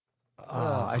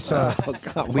I saw.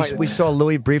 We saw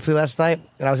Louis briefly last night,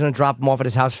 and I was going to drop him off at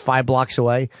his house 5 blocks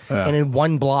away. And in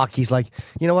 1 block, he's like,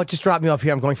 "You know what? Just drop me off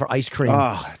here. I'm going for ice cream."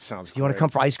 Oh, that sounds. You want to come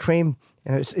for ice cream?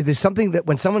 And there's something that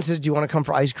when someone says, "Do you want to come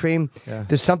for ice cream?"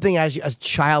 There's something as a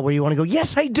child where you want to go,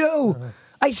 "Yes, I do.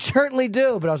 I certainly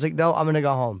do." But I was like, "No, I'm going to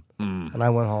go home." And I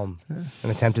went home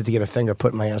and attempted to get a finger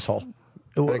put in my asshole.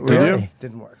 Really?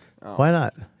 Didn't work. Why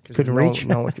not? Couldn't reach.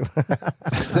 No.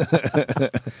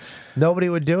 Nobody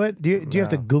would do it. Do you have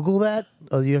to Google that,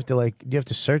 or do you have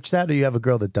to search that, or you have a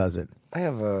girl that does it? I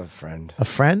have a friend. A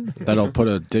friend that'll put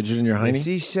a digit in your hiney.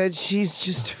 She said she's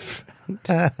just a friend.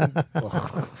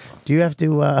 Do you have to?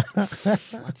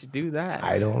 Why'd you do that?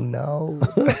 I don't know.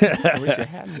 I wish you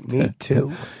hadn't. Me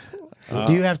too.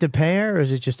 Do you have to pay her, or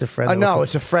is it just a friend? No,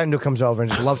 it's a friend who comes over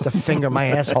and just loves to finger my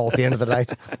asshole at the end of the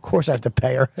night. Of course, I have to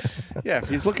pay her. Yeah, if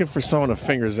he's looking for someone to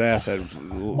finger his ass at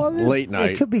late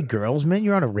night. It could be girls, man.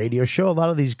 You're on a radio show. A lot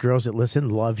of these girls that listen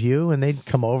love you, and they'd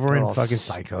come over They're and all fucking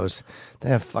psychos.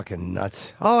 They're fucking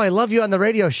nuts. Oh, I love you on the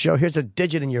radio show. Here's a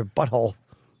digit in your butthole.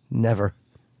 Never.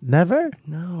 Never?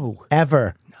 No.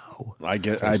 Ever. I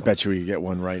bet you we could get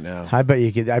one right now. I bet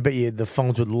you the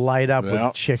phones would light up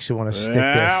with chicks who want to stick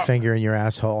their finger in your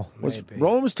asshole.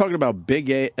 Roland was talking about big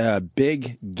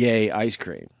gay ice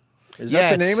cream. Is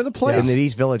that the name of the place? In the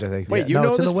East Village, I think. Wait, you know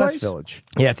it's this in the place? West Village.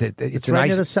 Yeah, it's an right ice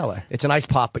near the cellar. It's an ice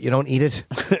pop, but you don't eat it.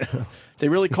 They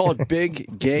really call it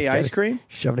big gay ice cream?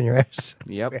 Shove it in your ass.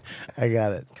 Yep. I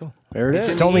got it. Cool. There it is.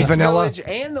 It's only vanilla. Village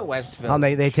and the West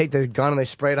Village. They take the gun and they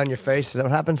spray it on your face. Is that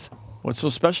what happens? What's so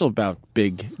special about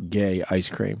big gay ice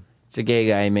cream? It's a gay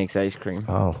guy who makes ice cream.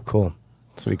 Oh, cool.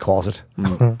 That's what he calls it.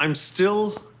 I'm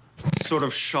still sort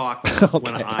of shocked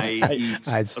when I eat.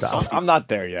 I'd stop. I'm not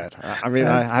there yet. I mean,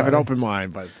 I have an open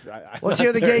mind, but Let's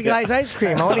hear the gay guy's ice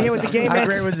cream. I want to hear what the gay How man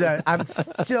great was that? I'm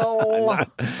still.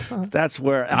 that's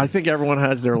where I think everyone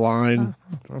has their line.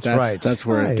 That's right. That's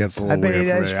where it gets a little I bet weird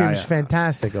you for the ice me. cream's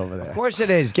fantastic over there. Of course it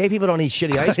is. Gay people don't eat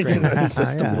shitty ice cream. It's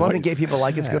just Yeah. one thing gay people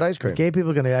like. It's good ice cream. If gay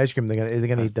people are going to eat ice cream, they're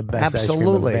going to eat the best ice cream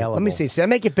Absolutely. available. Let me see. Sam,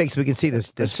 make it big so we can see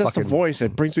this. It's just a voice.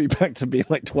 It brings me back to being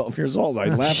like 12 years old. I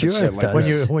laugh Sure at shit it like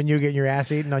does. when you get your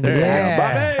ass eaten on your Yeah.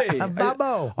 back.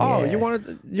 Bobbo. Oh, Yeah.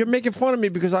 you're making fun of me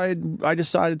because I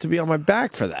decided to be on my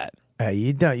back for that.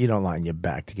 You don't lie on your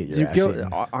back to get your You ass go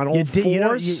eaten. on all You did- you know,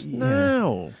 fours? you-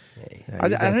 No. I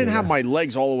didn't have my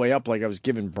legs all the way up like I was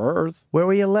giving birth. Where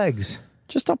were your legs?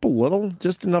 Just up a little,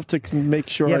 just enough to make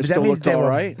sure I but that still means looked they all were,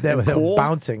 right. They were cool.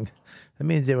 bouncing. That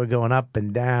means they were going up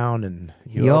and down, and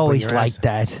You always like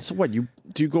that. So what? Do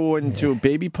you go into a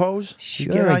baby pose? You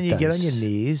get on your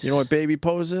knees. You know what baby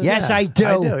pose is? Yes, I do.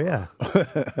 I do,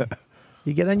 yeah.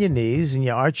 You get on your knees and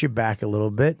you arch your back a little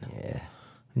bit. Yeah.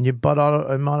 And your butt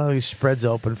automatically spreads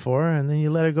open for her, and then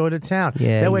you let her go to town.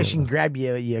 Yeah, that way yeah. she can grab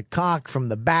your cock from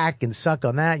the back and suck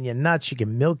on that, and your nuts. She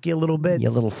can milk you a little bit.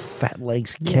 Your little fat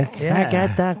legs kick. Yeah. I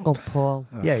got that, Uncle Paul.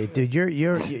 Yeah, dude,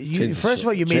 you first of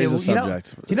all, you made it. Change the Do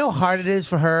subject. you know how hard it is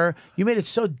for her? You made it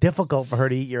so difficult for her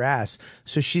to eat your ass.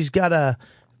 So she's got to,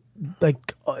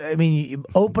 you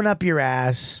open up your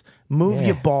ass, move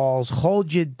your balls,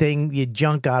 hold your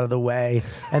junk out of the way,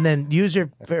 and then use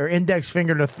her index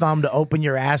finger to thumb to open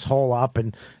your asshole up,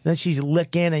 and then she's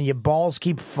licking, and your balls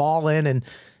keep falling, and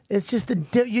it's just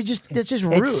it's just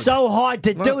rude. It's so hard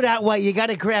to do that way. You got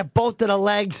to grab both of the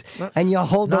legs and you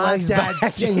hold the Not legs that.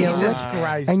 back and you Jesus lick,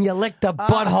 Christ. and you lick the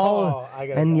butthole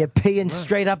and you're peeing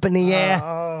straight up in the air.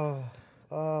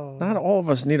 Not all of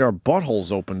us need our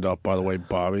buttholes opened up, by the way,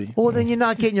 Bobby. Well, then you're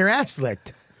not getting your ass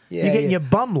licked. Yeah, you're getting yeah. your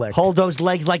bum licked. Hold those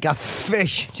legs like a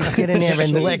fish. Just get in there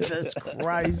and lick. Jesus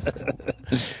Christ.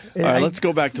 All right, let's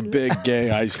go back to big gay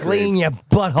ice cream. Clean your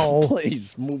butthole.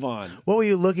 Please, move on. What were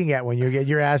you looking at when you were getting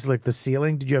your ass licked? The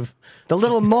ceiling? Did you have The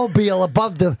little mobile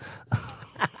above the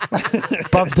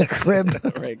crib.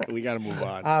 All right, we got to move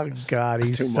on. Oh God, he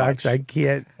It's too sucks. much. I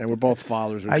can't. And we're both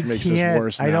fathers, which I makes can't. this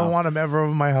worse now. I don't want him ever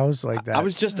over my house like that. I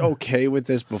was just okay with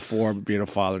this before being a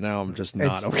father. Now I'm just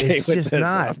not okay it's with just this.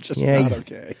 not. I'm just Yeah, not you-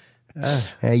 okay.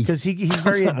 because he's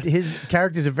very his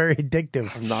characters are very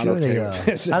addictive. I'm not Sure okay they with are.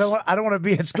 this. I don't want to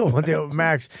be at school one day with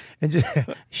Max and just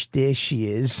there she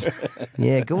is.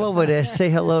 Yeah, go over there. Say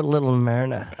hello to little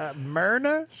Myrna.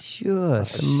 Myrna. Sure,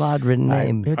 it's a moderate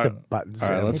name. Hit the buttons. All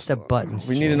right, Hit the buttons.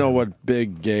 We need to know what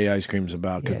big gay ice cream's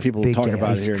about because Yeah, people big talk gay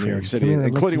about it ice here in New York cream. City, Come here,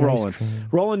 including lick the ice Roland. cream.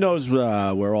 Roland knows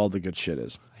where all the good shit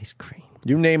is. Ice cream.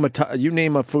 You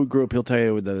name a food group, he'll tell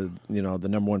you the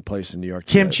number one place in New York.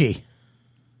 Kimchi.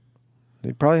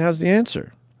 He probably has the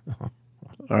answer. All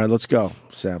right, let's go,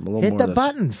 Sam. A little Hit more the of this.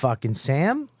 button, fucking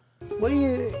Sam. What are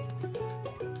you?